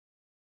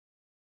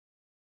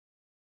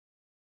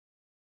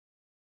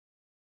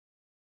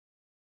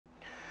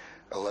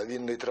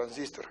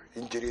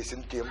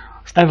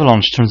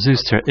Avalanche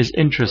transistor is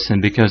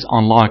interesting because,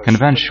 unlike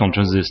conventional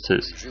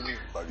transistors,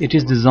 it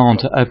is designed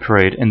to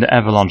operate in the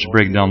avalanche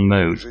breakdown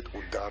mode.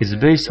 It's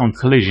based on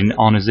collision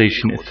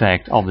ionization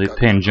effect of the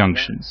PN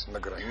junctions.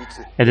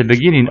 At the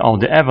beginning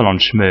of the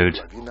avalanche mode,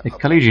 a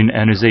collision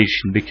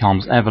ionization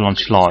becomes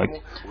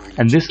avalanche-like,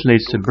 and this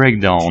leads to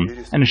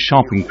breakdown and a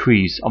sharp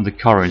increase of the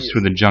current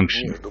through the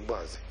junction.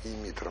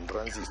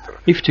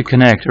 If to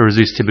connect a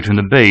resistor between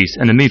the base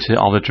and emitter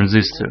of the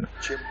transistor,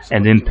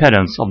 and the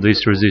impedance of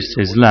this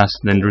resistor is less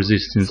than the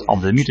resistance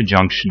of the emitter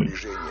junction,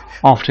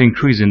 after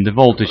increasing the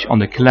voltage on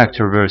the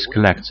collector-reverse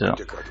collector,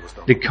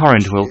 the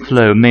current will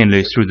flow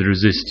mainly through the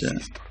resistor.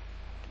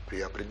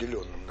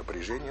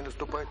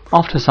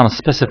 After some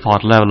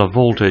specified level of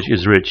voltage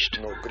is reached,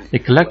 the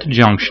collector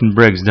junction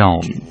breaks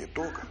down,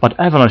 but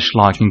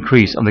avalanche-like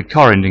increase of the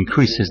current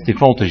increases the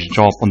voltage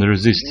drop on the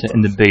resistor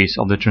in the base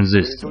of the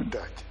transistor.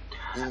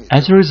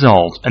 As a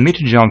result,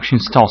 emitter junction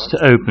starts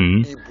to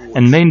open,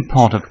 and main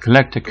part of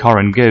collector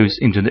current goes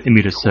into the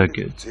emitter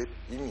circuit.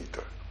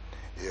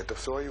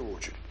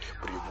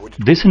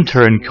 This in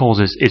turn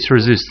causes its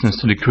resistance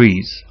to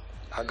decrease.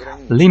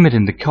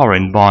 Limiting the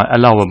current by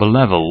allowable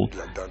level,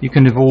 you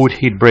can avoid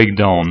heat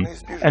breakdown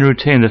and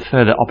retain the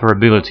further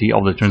operability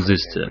of the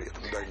transistor.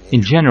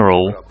 In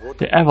general,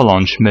 the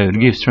avalanche mode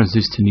gives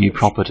transistor new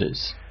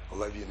properties.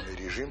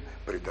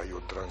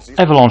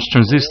 Avalanche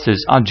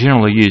transistors are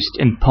generally used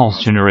in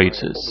pulse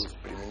generators.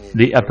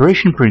 The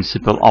operation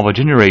principle of a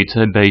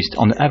generator based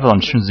on the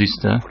avalanche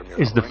transistor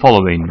is the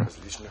following.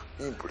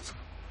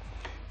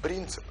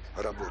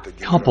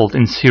 Coupled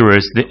in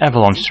series, the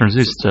avalanche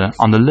transistor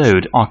and the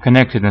load are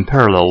connected in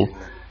parallel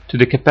to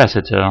the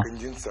capacitor,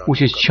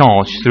 which is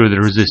charged through the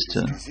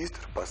resistor.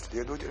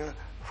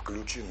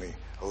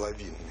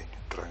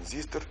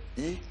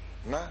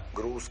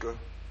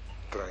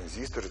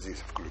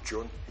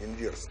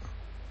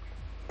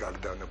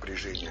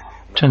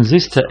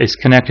 Transistor is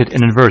connected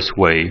in inverse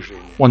way.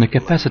 When the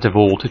capacitor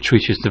voltage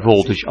reaches the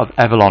voltage of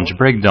avalanche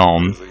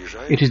breakdown,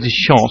 it is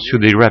discharged through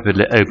the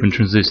rapidly open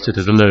transistor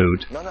to the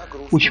load,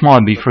 which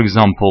might be, for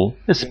example,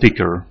 a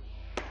speaker.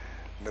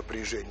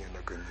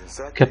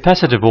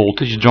 Capacitor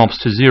voltage drops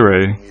to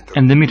zero,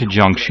 and the emitter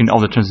junction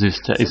of the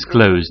transistor is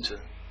closed.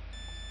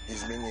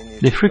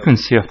 The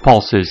frequency of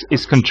pulses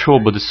is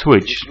controlled by the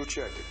switch,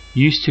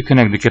 used to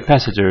connect the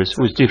capacitors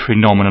with different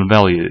nominal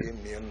value.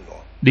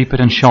 The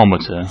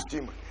potentiometer,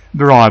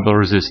 variable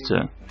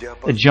resistor,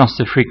 adjusts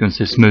the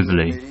frequency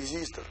smoothly.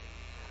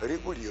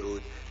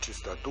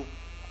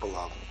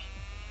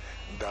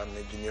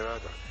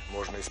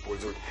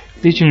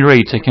 The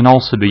generator can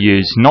also be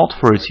used not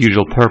for its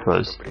usual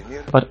purpose,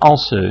 but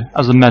also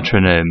as a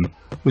metronome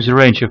with a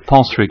range of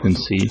pulse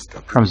frequency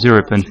from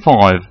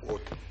 0.5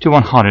 to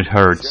 100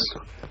 Hz.